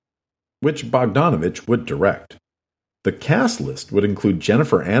Way, which Bogdanovich would direct. The cast list would include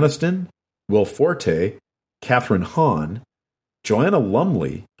Jennifer Aniston, Will Forte, Kathryn Hahn, Joanna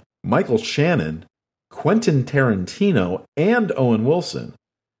Lumley, Michael Shannon, Quentin Tarantino, and Owen Wilson,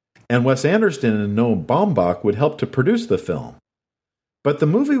 and Wes Anderson and Noah Baumbach would help to produce the film. But the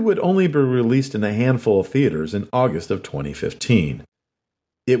movie would only be released in a handful of theaters in August of 2015.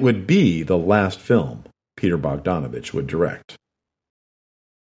 It would be the last film Peter Bogdanovich would direct.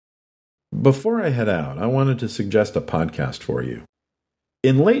 Before I head out, I wanted to suggest a podcast for you.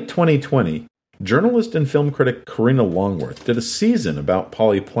 In late 2020, journalist and film critic Karina Longworth did a season about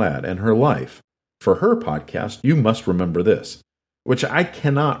Polly Platt and her life for her podcast, You Must Remember This, which I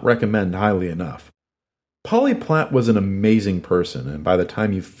cannot recommend highly enough. Polly Platt was an amazing person, and by the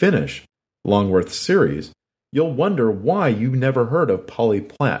time you finish Longworth's series, you'll wonder why you never heard of Polly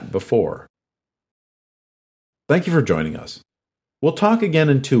Platt before. Thank you for joining us. We'll talk again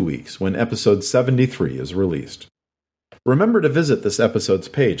in 2 weeks when episode 73 is released. Remember to visit this episode's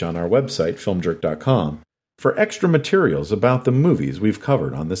page on our website, filmjerk.com, for extra materials about the movies we've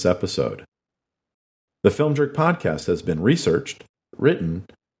covered on this episode. The Film Jerk podcast has been researched, written,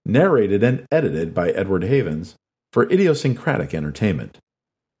 narrated, and edited by Edward Havens for Idiosyncratic Entertainment.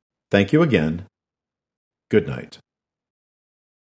 Thank you again. Good night.